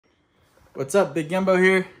What's up, Big Gumbo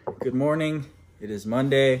here? Good morning. It is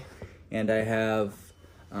Monday, and I have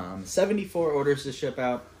 74 orders to ship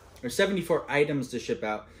out, or 74 items to ship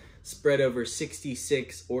out, spread over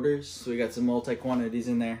 66 orders. So we got some multi-quantities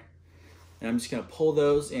in there, and I'm just gonna pull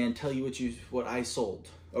those and tell you what I sold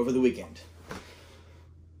over the weekend.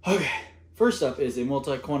 Okay, first up is a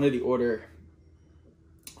multi-quantity order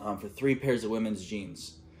for 3 pairs of women's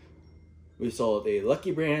jeans. We sold a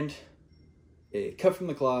Lucky Brand, a Cut from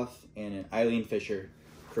the Cloth, and an Eileen Fisher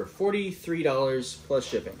for $43 plus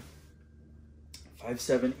shipping.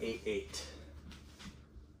 5788.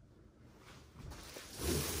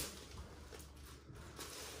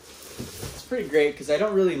 It's pretty great because I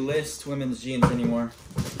don't really list women's jeans anymore.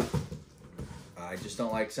 I just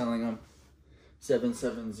don't like selling them.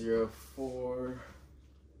 7704.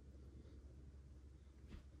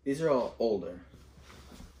 These are all older.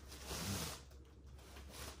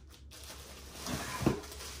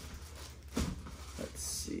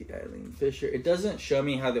 Eileen Fisher. It doesn't show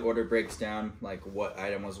me how the order breaks down, like what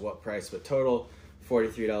item was what price, but total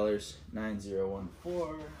 $43.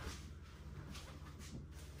 9014.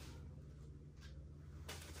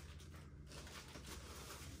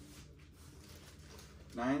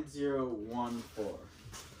 $9014.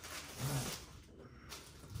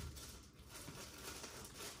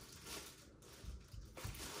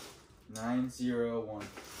 $9014.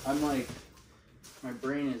 I'm like, my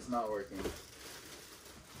brain is not working.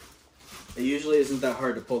 It usually isn't that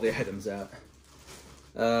hard to pull the items out.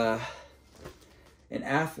 An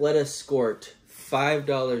Athleta Skort,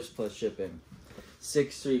 $5 plus shipping.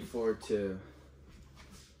 6342.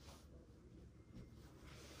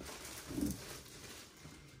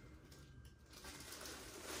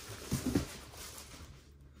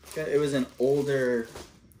 Okay, it was an older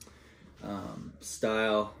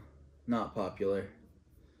style, not popular.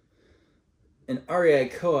 An REI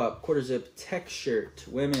Co-op quarter zip tech shirt,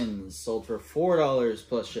 women's, sold for $4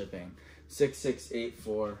 plus shipping.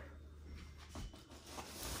 6684.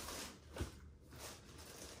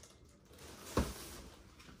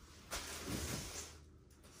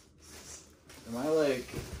 Am I like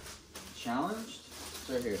challenged? It's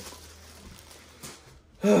right here.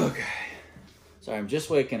 Okay. Sorry, I'm just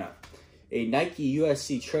waking up. A Nike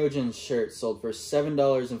USC Trojan shirt sold for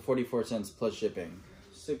 $7.44 plus shipping.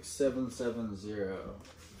 6770.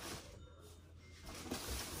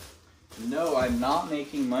 No, I'm not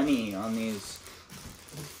making money on these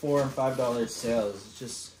 $4 and $5 sales. It's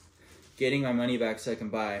just getting my money back so I can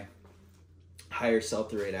buy higher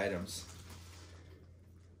sell-through rate items.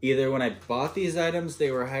 Either when I bought these items,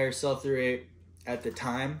 they were higher sell-through rate at the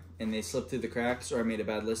time and they slipped through the cracks, or I made a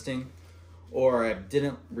bad listing, or I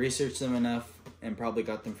didn't research them enough and probably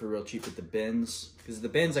got them for real cheap at the bins. Because the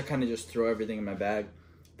bins, I kind of just throw everything in my bag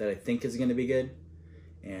that I think is going to be good,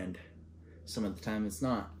 and some of the time it's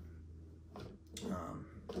not.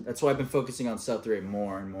 That's why I've been focusing on sell-through rate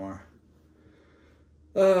more and more.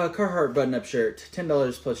 Carhartt button-up shirt,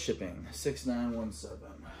 $10 plus shipping.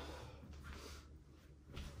 6917.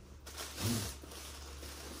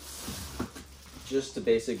 Just a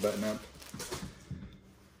basic button-up.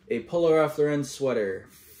 A Polo Ralph Lauren sweater,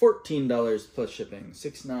 $14 plus shipping.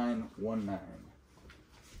 6919.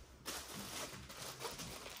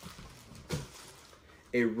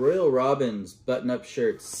 A Royal Robbins button-up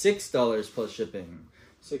shirt, $6 plus shipping.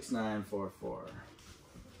 6944.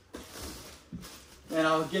 And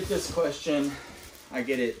I'll get this question. I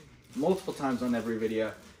get it multiple times on every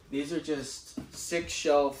video. These are just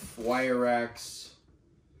 6-shelf wire racks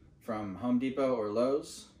from Home Depot or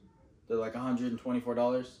Lowe's. They're like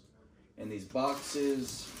 $124. And these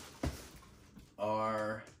boxes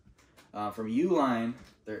are from Uline.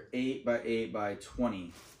 They're 8 by 8 by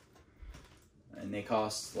 20. And they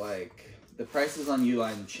cost like, the prices on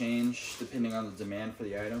Uline change depending on the demand for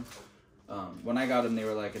the item. When I got them, they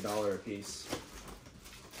were like $1 a piece.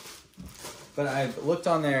 But I've looked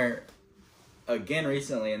on there again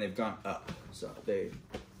recently and they've gone up. So they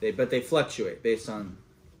fluctuate based on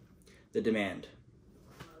the demand.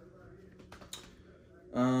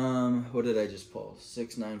 What did I just pull?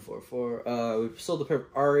 6944. We sold a pair of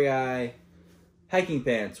REI hiking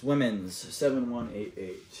pants, women's,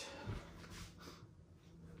 7188.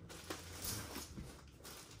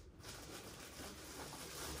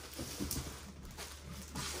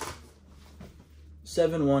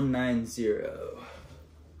 $7190.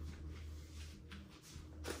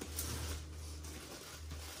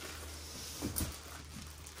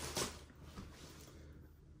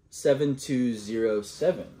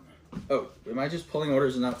 $7207. Oh, am I just pulling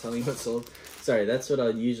orders and not telling you what's sold? Sorry, that's what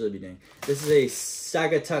I'll usually be doing. This is a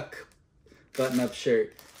Sagatuck button-up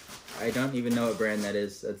shirt. I don't even know what brand that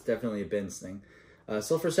is. That's definitely a Ben's thing.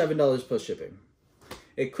 Sold for $7 plus shipping.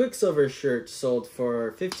 A Quicksilver shirt sold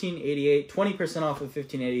for $15.88, 20% off of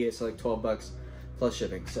 $15.88, so like $12 plus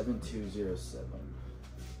shipping. 7207.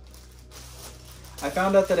 I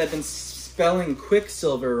found out that I've been spelling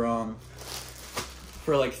Quicksilver wrong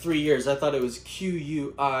for like 3 years. I thought it was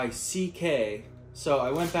Q-U-I-C-K. So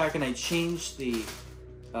I went back and I changed the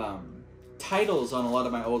titles on a lot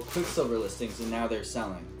of my old Quicksilver listings, and now they're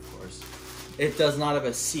selling, of course. It does not have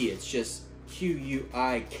a C, it's just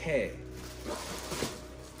Q-U-I-K.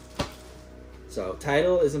 So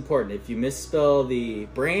title is important. If you misspell the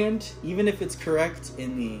brand, even if it's correct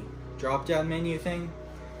in the drop-down menu thing,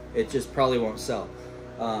 it just probably won't sell.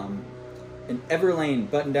 An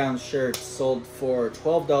Everlane button-down shirt sold for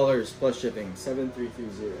 $12 plus shipping,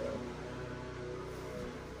 7330.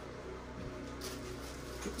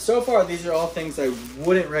 So far, these are all things I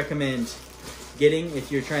wouldn't recommend getting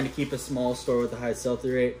if you're trying to keep a small store with a high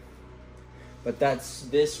sell-through rate. But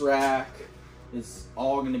this rack is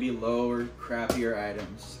all going to be lower, crappier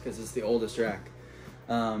items because it's the oldest rack.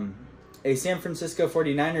 A San Francisco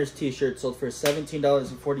 49ers t-shirt sold for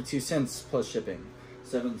 $17.42 plus shipping.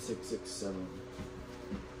 7667.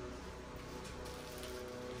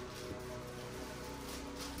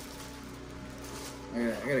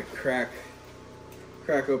 I gotta crack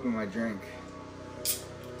open my drink.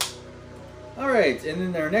 Alright,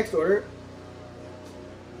 and then our next order.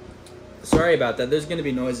 Sorry about that, there's gonna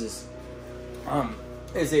be noises.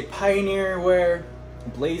 Is a Pioneer Wear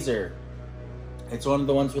blazer. It's one of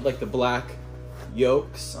the ones with like the black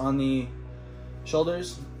yokes on the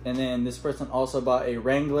shoulders. And then this person also bought a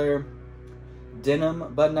Wrangler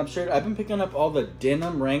denim button-up shirt. I've been picking up all the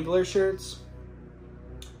denim Wrangler shirts.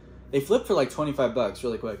 They flip for like 25 bucks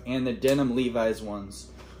really quick. And the denim Levi's ones,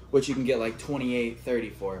 which you can get like 28, 30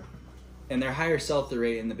 for. And they're higher sell-through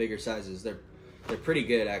rate in the bigger sizes. They're pretty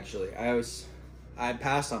good actually. I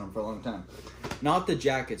passed on them for a long time. Not the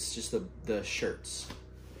jackets, just the shirts.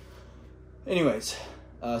 Anyways,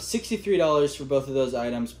 $63 for both of those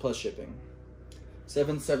items plus shipping.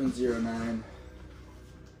 7709.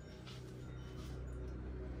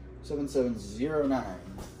 7709.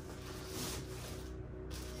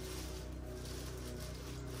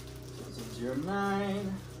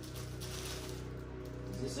 7709.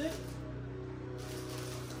 Is this it?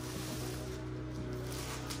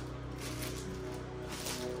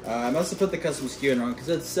 I must have put the custom SKU in wrong because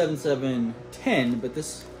it's 7710, but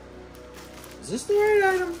this... Is this the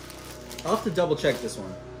right item? I'll have to double check this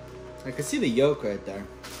one. I can see the yoke right there.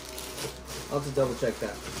 I'll have to double check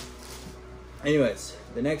that. Anyways,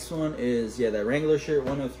 the next one is, yeah, that Wrangler shirt,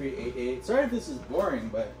 10388. Sorry if this is boring,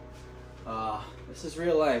 but this is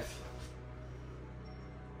real life.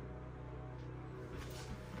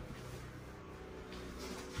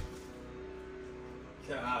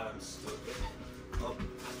 God, I'm stupid. Oh.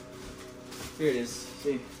 Here it is.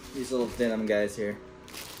 See, these little denim guys here.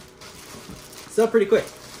 Sell pretty quick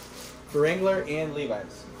for Wrangler and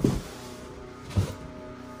Levi's.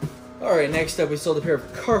 Alright, next up we sold a pair of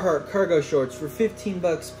Carhartt cargo shorts for 15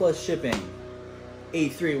 bucks plus shipping.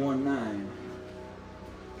 8319.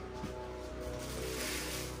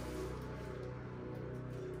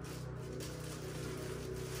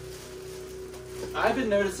 I've been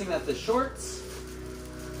noticing that the shorts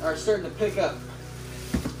are starting to pick up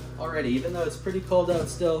already, even though it's pretty cold out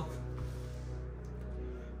still.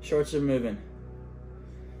 Shorts are moving.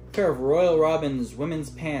 Pair of Royal Robbins women's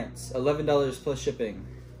pants, $11 plus shipping.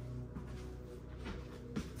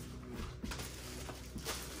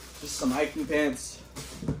 Just some hiking pants.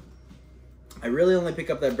 I really only pick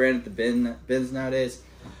up that brand at the bins nowadays.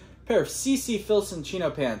 Pair of CC Filson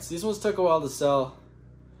chino pants. These ones took a while to sell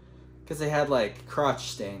because they had like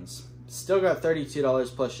crotch stains. Still got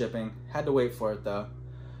 $32 plus shipping. Had to wait for it though.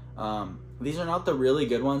 These are not the really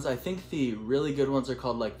good ones. I think the really good ones are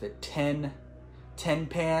called like the 10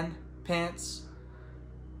 pan pants.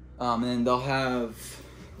 And then they'll have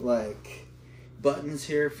like buttons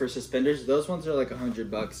here for suspenders. Those ones are like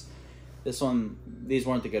 100 bucks. These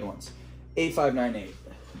weren't the good ones. 8598.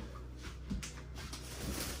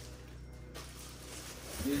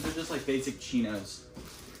 These are just like basic chinos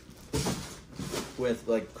with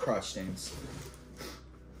like crotch stains.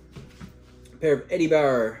 A pair of Eddie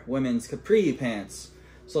Bauer women's capri pants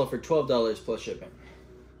sold for $12 plus shipping.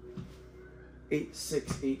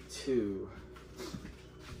 8682.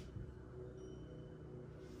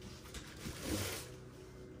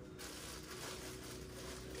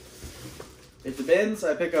 At the bins,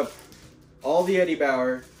 I pick up all the Eddie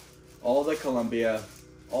Bauer, all the Columbia,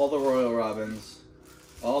 all the Royal Robbins,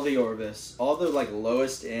 all the Orvis, all the like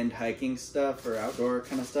lowest end hiking stuff or outdoor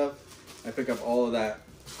kind of stuff. I pick up all of that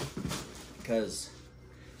because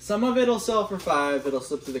some of it'll sell for $5, it'll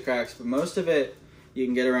slip through the cracks, but most of it you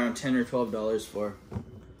can get around $10 or $12 for.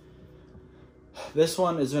 This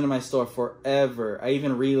one has been in my store forever. I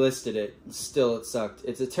even relisted it. Still, it sucked.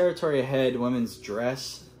 It's a Territory Ahead women's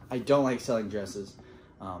dress. I don't like selling dresses.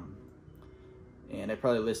 And I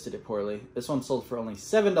probably listed it poorly. This one sold for only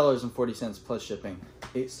 $7.40 plus shipping.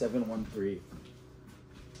 8713.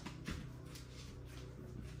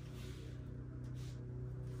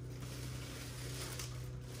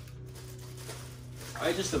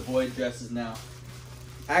 I just avoid dresses now.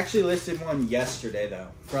 I actually listed one yesterday though,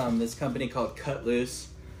 from this company called Cut Loose.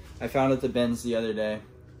 I found it at the bins the other day.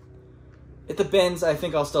 At the bins, I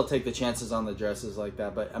think I'll still take the chances on the dresses like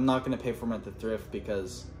that, but I'm not going to pay for them at the thrift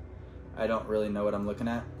because I don't really know what I'm looking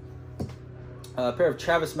at. A pair of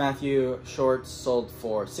Travis Matthew shorts sold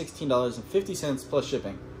for $16.50 plus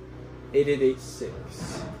shipping.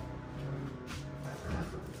 8886.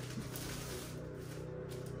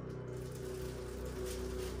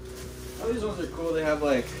 Oh, these ones are cool. They have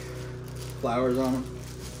like flowers on them.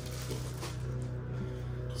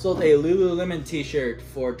 Sold a Lululemon t-shirt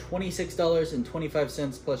for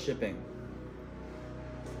 $26.25 plus shipping.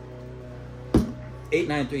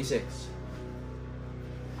 8936.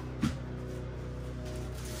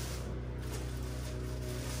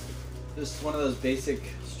 This is one of those basic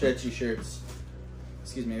stretchy shirts.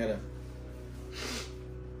 Excuse me, I got a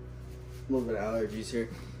little bit of allergies here.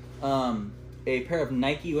 A pair of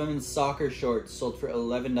Nike women's soccer shorts sold for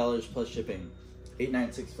 $11 plus shipping.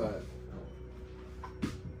 8965.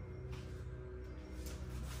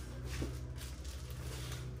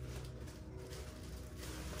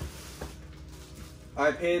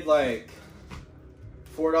 I paid like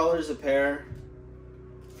 $4 a pair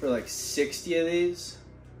for like 60 of these,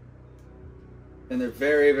 and they're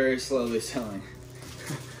very, very slowly selling.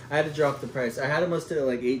 I had to drop the price. I had them listed at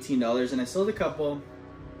like $18, and I sold a couple,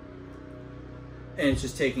 and it's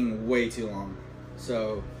just taking way too long.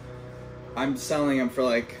 So I'm selling them for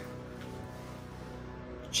like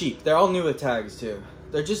cheap. They're all new with tags too.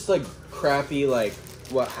 They're just like crappy, like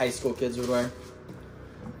what high school kids would wear.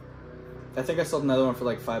 I think I sold another one for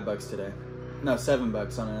like $5 today. No,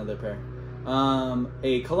 $7 on another pair.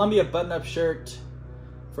 A Columbia button-up shirt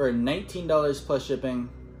for $19 plus shipping.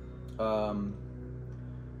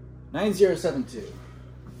 9072.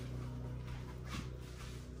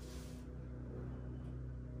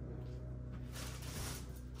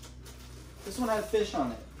 This one had fish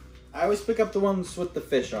on it. I always pick up the ones with the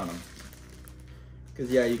fish on them. Because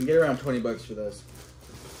yeah, you can get around $20 for those.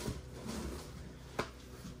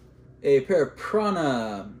 A pair of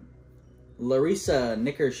Prana Larissa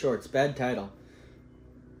knicker shorts, bad title.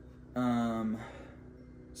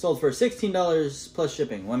 Sold for $16 plus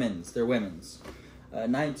shipping. Women's, they're women's.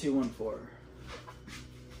 9214.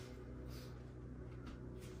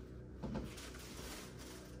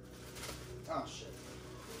 Oh shit.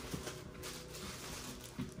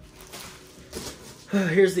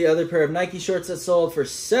 Here's the other pair of Nike shorts that sold for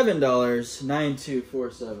 $7.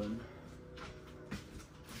 9247.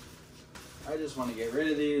 I just want to get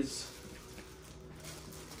rid of these.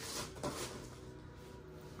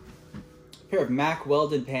 Pair of Mac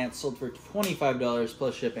Weldon pants sold for $25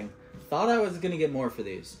 plus shipping. Thought I was going to get more for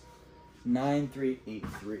these.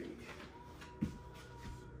 9383.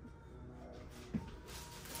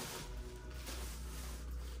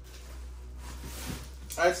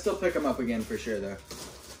 I'd still pick them up again for sure though.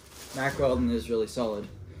 Mac Weldon is really solid.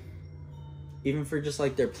 Even for just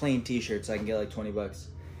like their plain t-shirts, I can get like $20.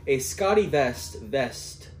 A Scotty vest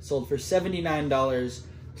sold for $79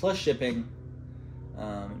 plus shipping.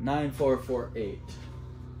 9448.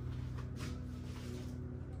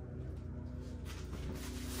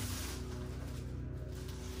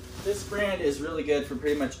 This brand is really good for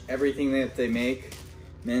pretty much everything that they make,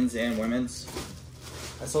 men's and women's.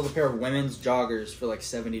 I sold a pair of women's joggers for like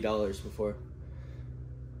 $70 before.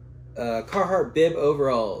 Carhartt bib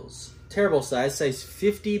overalls, terrible size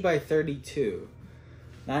 50 by 32.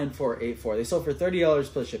 9484. They sold for $30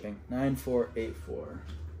 plus shipping. 9484.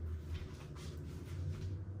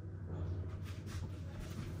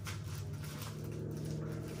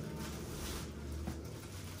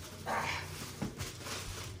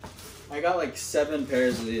 I got like 7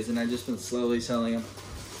 pairs of these and I've just been slowly selling them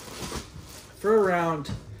for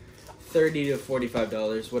around $30 to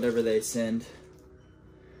 $45, whatever they send.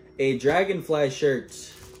 A Dragonfly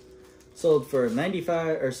shirt sold for sold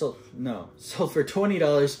for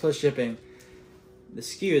 $20 plus shipping. The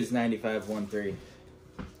SKU is 9513.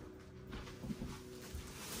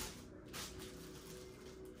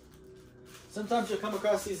 Sometimes you'll come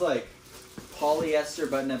across these like polyester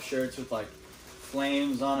button-up shirts with like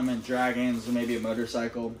flames on them and dragons or maybe a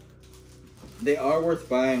motorcycle. They are worth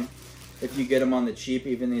buying if you get them on the cheap,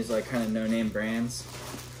 even these like kind of no-name brands.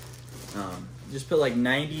 Just put like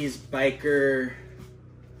 90s biker,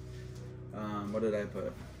 what did I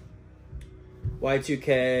put?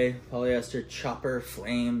 Y2K, polyester, chopper,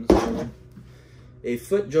 flames. A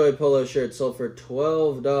FootJoy polo shirt sold for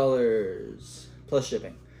 $12 plus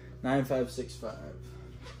shipping, $9,565.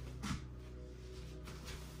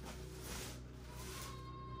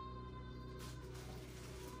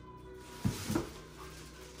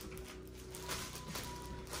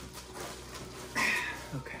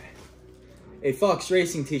 Okay. A Fox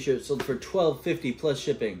Racing t-shirt sold for $12.50 plus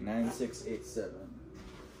shipping, $9,687.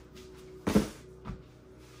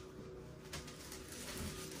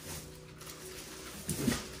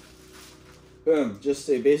 Boom, just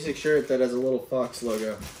a basic shirt that has a little Fox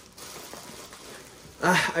logo.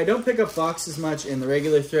 I don't pick up Fox as much in the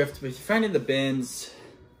regular thrift, but if you find it in the bins,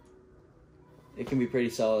 it can be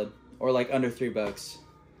pretty solid. Or like under $3.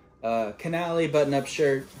 Canali button-up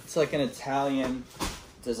shirt. It's like an Italian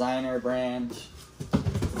designer brand.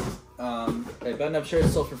 A button-up shirt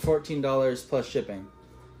sold for $14 plus shipping.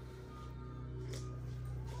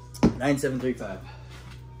 $9,735.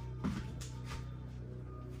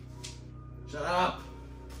 Shut up.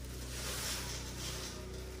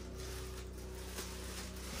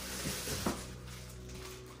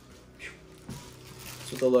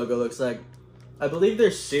 That's what the logo looks like. I believe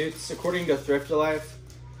their suits, according to Thrift Life,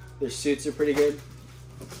 their suits are pretty good.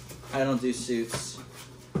 I don't do suits.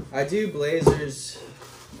 I do blazers.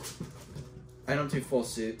 I don't do full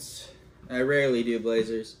suits. I rarely do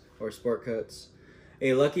blazers or sport coats.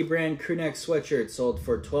 A Lucky Brand crewneck sweatshirt sold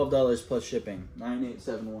for $12 plus shipping,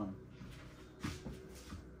 $9,871.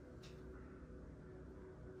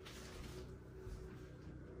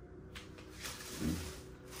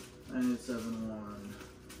 $9,871.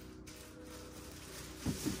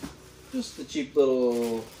 Just a cheap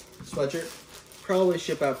little sweatshirt. Probably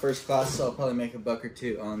ship out first class, so I'll probably make $1 or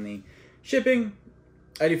 $2 on the shipping.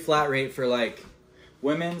 I do flat rate for like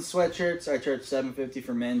women's sweatshirts. I charge $7.50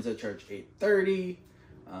 for men's. I charge $8.30.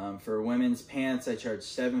 For women's pants, I charge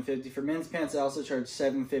 $7.50. For men's pants, I also charge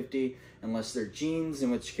 $7.50 unless they're jeans, in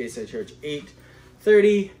which case I charge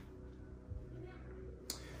 $8.30.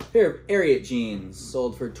 Pair of Ariat jeans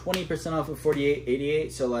sold for 20% off of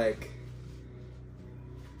 $48.88, so like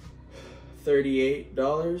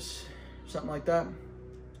 $38, something like that.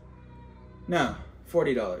 No,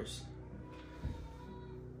 $40.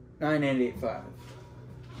 $9,885.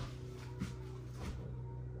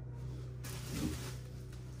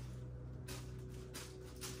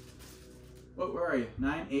 What? Where are you?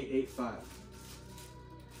 $9,885.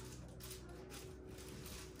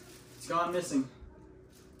 It's gone missing.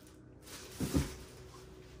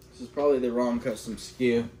 This is probably the wrong custom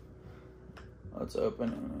SKU. Let's open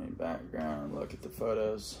it in the background and look at the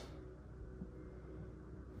photos.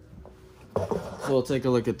 So we'll take a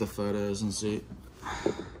look at the photos and see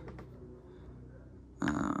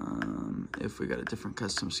if we got a different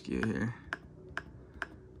custom SKU here.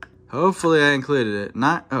 Hopefully I included it.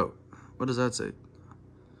 Not, oh, what does that say?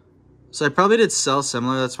 So I probably did sell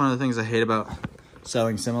similar. That's one of the things I hate about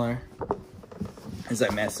selling similar, is I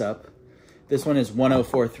mess up. This one is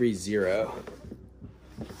 10430.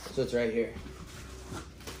 So it's right here.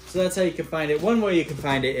 So that's how you can find it. One way you can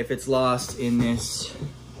find it if it's lost in this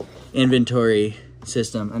inventory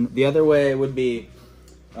system. And the other way would be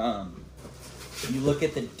you look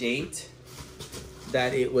at the date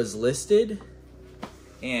that it was listed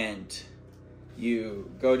and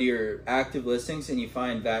you go to your active listings and you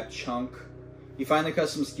find that chunk. You find the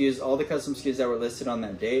custom SKUs, all the custom SKUs that were listed on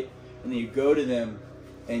that date, and then you go to them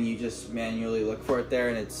and you just manually look for it there,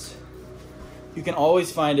 and it's, you can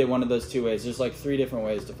always find it one of those two ways. There's like 3 different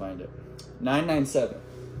ways to find it. $997.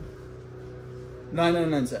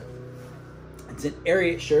 $997. It's an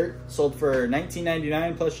Ariat shirt sold for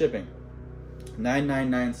 $19.99 plus shipping.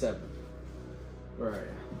 $9,997. Where are you?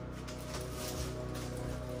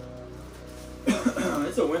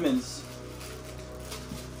 It's a women's.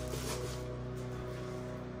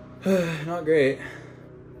 Not great.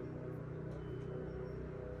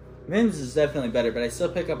 Men's is definitely better, but I still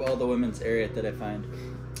pick up all the women's Ariat that I find.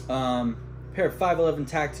 Pair of 511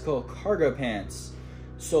 tactical cargo pants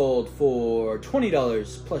sold for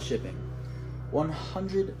 $20 plus shipping.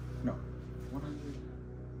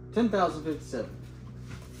 $10,057.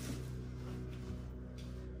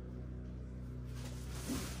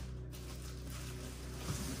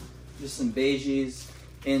 Just some beiges.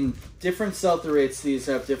 In different sell-through rates, these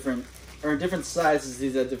have different, or in different sizes,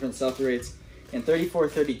 these have different sell-through rates. In 34,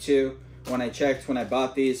 32, When I checked, when I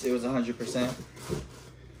bought these, it was 100%. It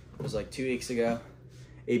was like 2 weeks ago.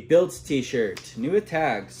 A Built t-shirt, new with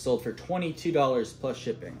tags, sold for $22 plus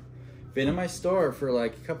shipping. Been in my store for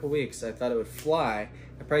like a couple weeks. I thought it would fly.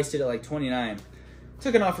 I priced it at like $29.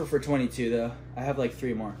 Took an offer for $22 though. I have like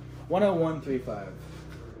 3 more. 101.35.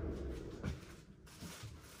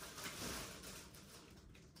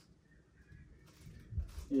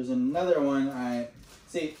 Here's another one.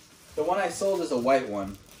 See, the one I sold is a white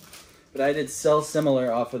one, but I did sell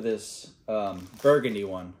similar off of this burgundy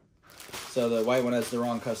one. So the white one has the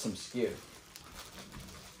wrong custom SKU.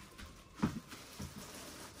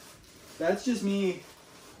 That's just me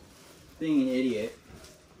being an idiot.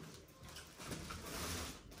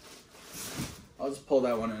 I'll just pull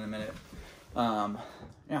that one in a minute.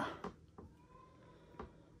 Yeah.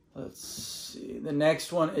 Let's see. The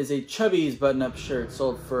next one is a Chubby's button-up shirt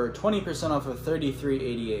sold for 20% off of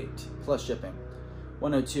 $33.88 plus shipping.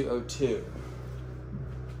 102.02.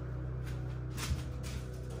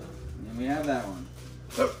 And we have that one.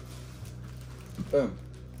 Oh. Boom.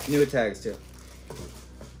 New with tags too.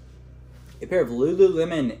 A pair of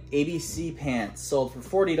Lululemon ABC pants sold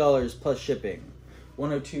for $40 plus shipping.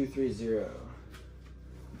 102.30.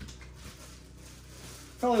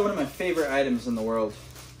 Probably one of my favorite items in the world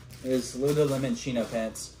is Lululemon chino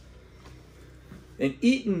pants. An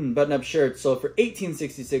Eaton button-up shirt sold for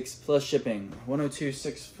 $18.66 plus shipping.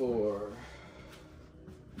 102.64.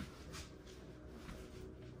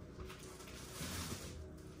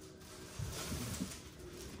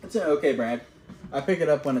 It's an okay brand. I pick it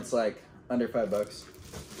up when it's like under $5.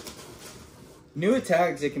 New with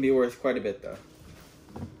tags, it can be worth quite a bit though.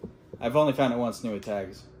 I've only found it once new with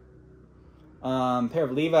tags. Pair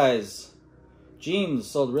of Levi's jeans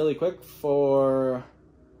sold really quick for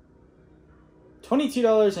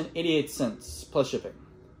 $22.88 plus shipping.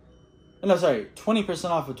 No, sorry, 20%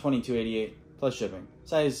 off of $22.88 plus shipping.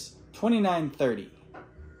 Size 29.30.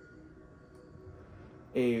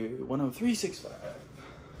 A 103.65.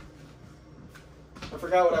 I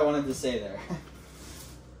forgot what I wanted to say there.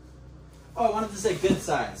 Oh, I wanted to say good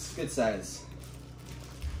size. Good size.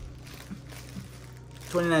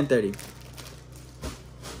 29.30.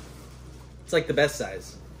 It's like the best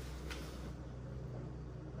size.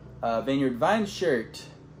 Vineyard Vines shirt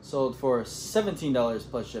sold for $17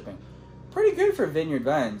 plus shipping. Pretty good for Vineyard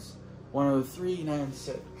Vines.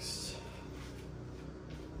 103.96.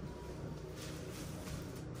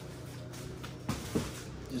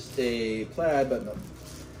 Just a plaid button-up.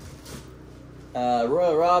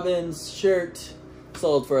 Royal Robbins shirt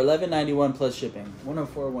sold for $11.91 plus shipping.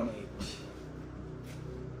 104.18.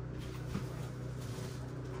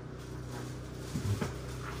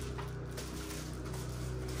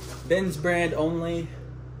 Ben's brand only.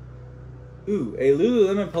 Ooh, a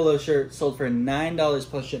Lululemon polo shirt sold for $9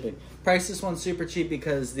 plus shipping. Priced this one super cheap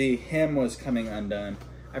because the hem was coming undone.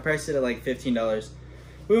 I priced it at like $15.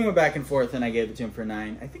 We went back and forth and I gave it to him for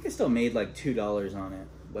 $9. I think I still made like $2 on it,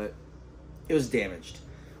 but it was damaged.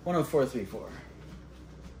 104.34.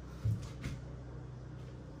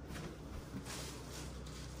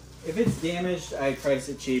 If it's damaged, I price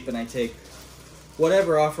it cheap and I take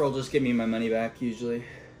whatever offer will just give me my money back usually.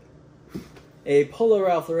 A Polo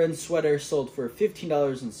Ralph Lauren sweater sold for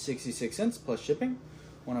 $15.66 plus shipping.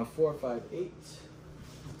 104.58.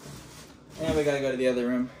 And we gotta go to the other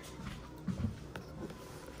room.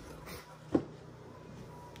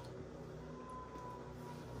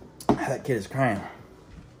 That kid is crying.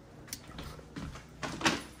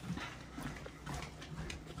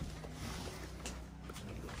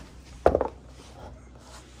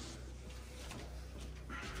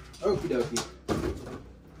 Okie dokie.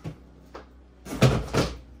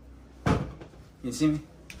 You see me?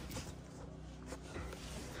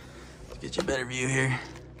 Let's get you a better view here.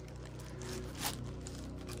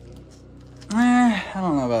 I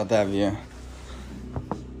don't know about that view.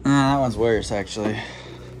 That one's worse, actually.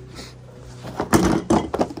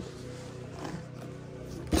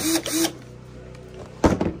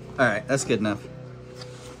 Alright, that's good enough.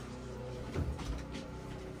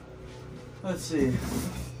 Let's see.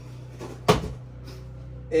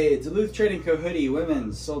 A Duluth Trading Co. hoodie,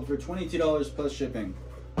 women's, sold for $22 plus shipping.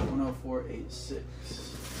 104.86.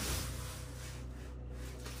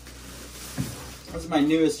 This is my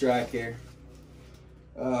newest rack here.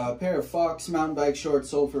 A pair of Fox mountain bike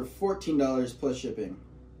shorts sold for $14 plus shipping.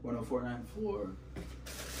 104.94.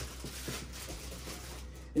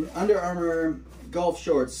 An Under Armour golf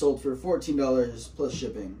shorts sold for $14 plus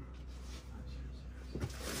shipping.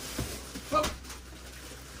 Oh.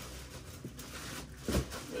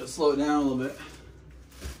 Gotta slow it down a little bit.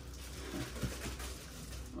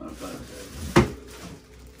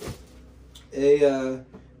 A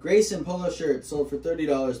Grayson polo shirt sold for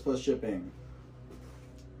 $30 plus shipping.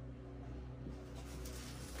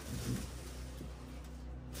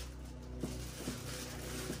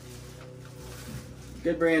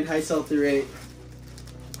 Good brand, high sell-through rate.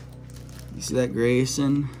 You see that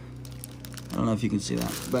Grayson? I don't know if you can see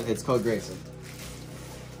that, but it's called Grayson.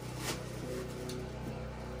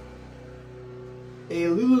 A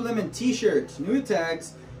Lululemon t-shirt, new with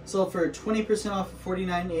tags, sold for 20% off of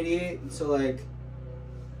 $49.88, so like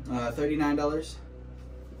 $39.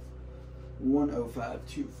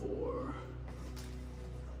 10524.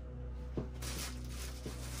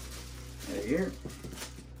 Right here.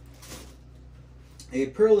 A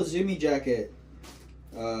Pearl Izumi jacket,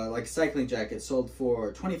 like a cycling jacket, sold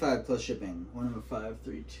for $25 plus shipping.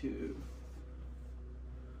 10532.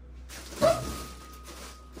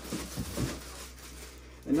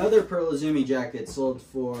 Another Pearl Izumi jacket sold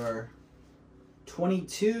for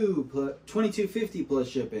 $22.50 plus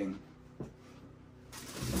shipping.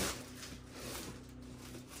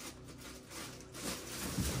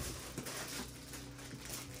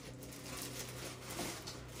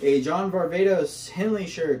 A John Varvatos Henley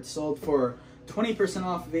shirt sold for 20%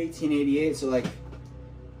 off of $18.88, so like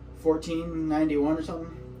 $14.91 or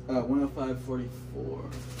something.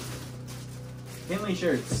 105.44. Henley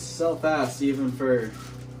shirts sell fast even for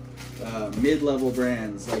mid-level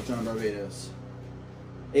brands like John Varvatos.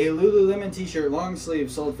 A Lululemon t-shirt long sleeve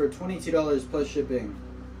sold for $22 plus shipping.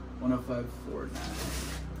 105.49.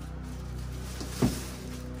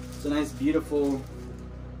 It's a nice, beautiful,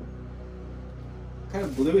 kind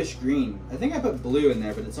of bluish green. I think I put blue in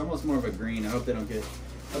there, but it's almost more of a green. I hope they don't get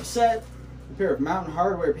upset. A pair of Mountain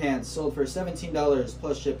Hardwear pants sold for $17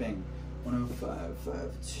 plus shipping.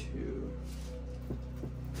 105.52.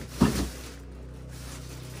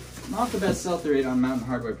 Not the best sell-through rate on Mountain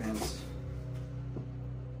Hardwear pants,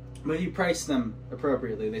 but if you price them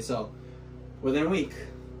appropriately, they sell within a week.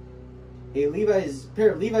 A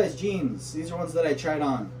pair of Levi's jeans. These are ones that I tried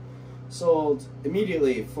on. Sold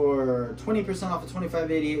immediately for 20% off of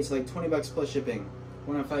 $25.88, so like $20 plus shipping.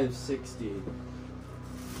 105.60.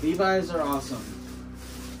 Levi's are awesome.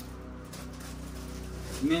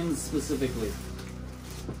 Men's specifically.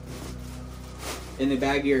 In the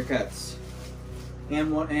baggier cuts.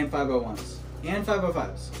 And 501s. And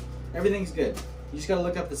 505s. Everything's good. You just gotta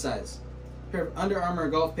look up the size. A pair of Under Armour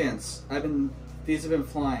golf pants. These have been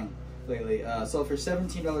flying lately. Sold for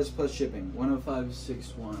 $17 plus shipping.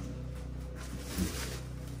 105.61.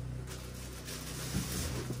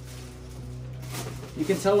 You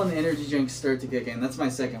can tell when the energy drinks start to kick in. That's my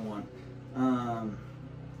second one.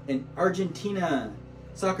 An Argentina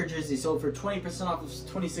soccer jersey sold for 20% off of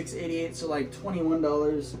 $26.88, so like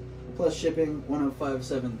 $21 plus shipping.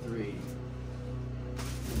 105.73.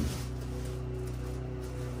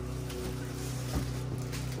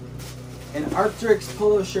 An Arc'teryx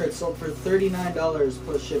polo shirt sold for $39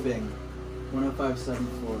 plus shipping. 105.74.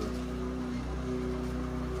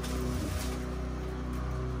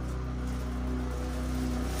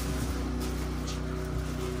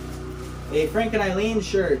 A Frank and Eileen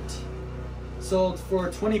shirt sold for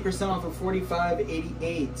 20% off of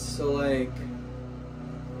 $45.88, so like,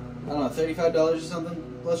 I don't know, $35 or something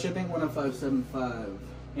plus shipping. 105.75.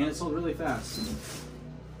 And it sold really fast.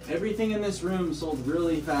 Everything in this room sold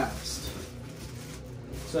really fast.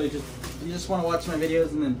 So you just want to watch my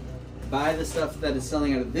videos and then buy the stuff that is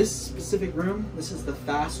selling out of this specific room. This is the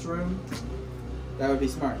fast room. That would be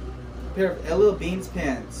smart. A pair of LL Bean's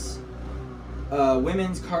pants.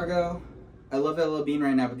 Women's cargo. I love LL Bean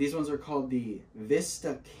right now, but these ones are called the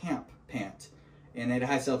Vista Camp pant. And they had a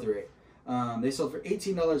high sell-through rate. They sold for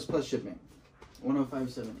 $18 plus shipping.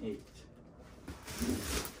 105.78.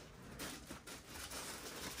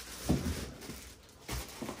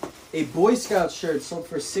 A Boy Scout shirt sold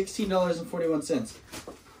for $16.41.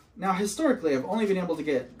 Now, historically, I've only been able to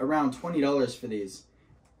get around $20 for these.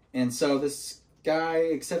 And so this guy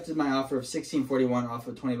accepted my offer of $16.41 off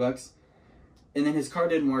of $20. And then his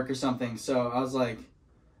card didn't work or something. So I was like,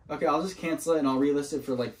 okay, I'll just cancel it and I'll relist it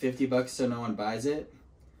for like $50 so no one buys it.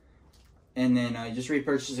 And then I just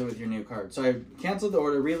repurchase it with your new card. So I canceled the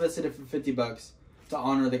order, relisted it for $50 to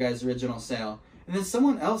honor the guy's original sale. And then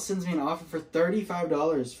someone else sends me an offer for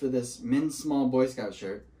 $35 for this men's small Boy Scout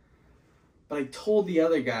shirt. But I told the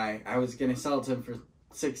other guy I was going to sell it to him for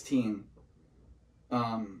 $16.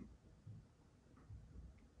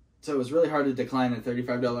 So it was really hard to decline a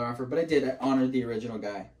 $35 offer, but I did. I honored the original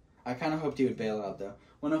guy. I kind of hoped he would bail out though.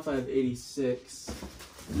 105.86.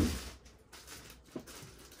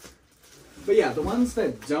 But yeah, the ones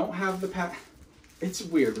that don't have the it's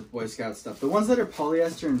weird with Boy Scout stuff. The ones that are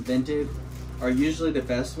polyester and vented are usually the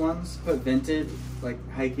best ones. Put Vinted, like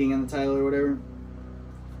hiking in the title or whatever.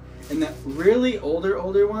 And the really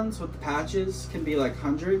older ones with the patches can be like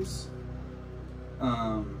hundreds.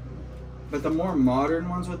 But the more modern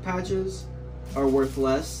ones with patches are worth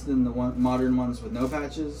less than the modern ones with no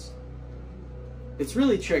patches. It's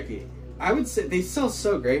really tricky. I would say they sell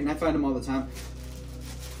so great, and I find them all the time.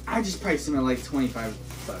 I just priced them at like 25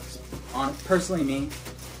 bucks. Personally, me.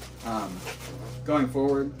 Going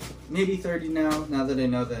forward, maybe 30 now that I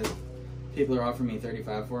know that people are offering me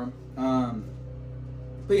 35 for them.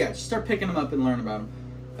 But yeah, just start picking them up and learn about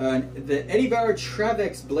them. The Eddie Bauer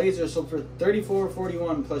Travex Blazer sold for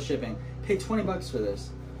 $34.41 plus shipping. Paid 20 bucks for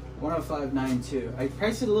this. 105.92. I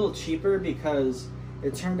priced it a little cheaper because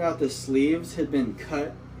it turned out the sleeves had been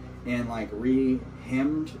cut and like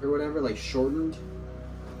re-hemmed or whatever, like shortened.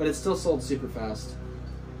 But it still sold super fast.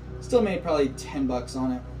 Still made probably 10 bucks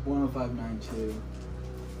on it. 105.92.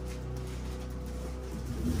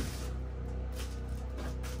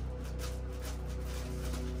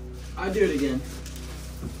 I'd do it again.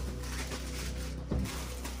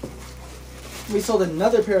 We sold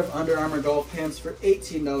another pair of Under Armour golf pants for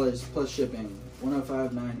 $18 plus shipping.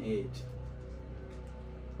 105.98.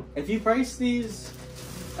 If you price these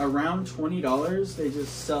around $20, they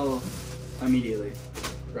just sell immediately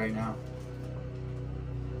right now.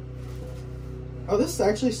 Oh, this is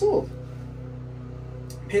actually sold.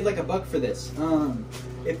 Paid like $1 for this.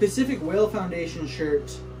 A Pacific Whale Foundation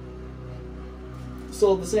shirt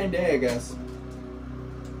sold the same day, I guess,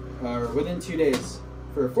 or within 2 days,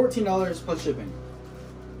 for $14 plus shipping.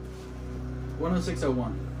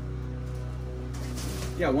 106.01.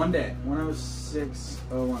 Yeah, one day.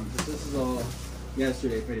 106.01. This is all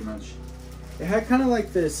yesterday, pretty much. It had kind of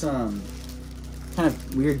like this kind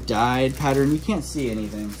of weird dyed pattern. You can't see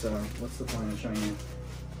anything, so what's the point of showing you?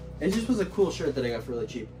 It just was a cool shirt that I got for really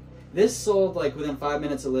cheap. This sold like within 5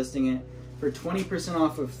 minutes of listing it for 20%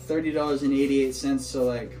 off of $30.88, so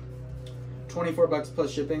like 24 bucks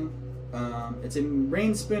plus shipping. It's a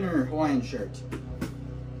Rain Spinner Hawaiian shirt.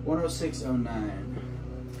 106.09.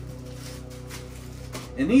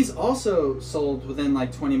 And these also sold within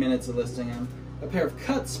like 20 minutes of listing them. A pair of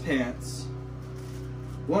Cuts pants.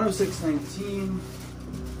 106.19.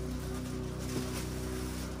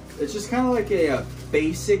 It's just kind of like a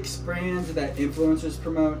basics brand that influencers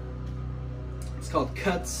promote. It's called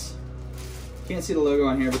Cuts. Can't see the logo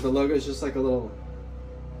on here, but the logo is just like a little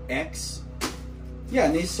X. Yeah,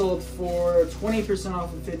 and these sold for 20%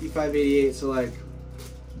 off of $55.88, so like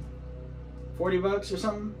 40 bucks or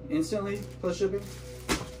something instantly plus shipping.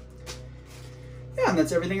 Yeah, and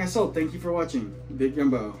that's everything I sold. Thank you for watching. Big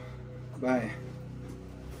Jumbo. Bye.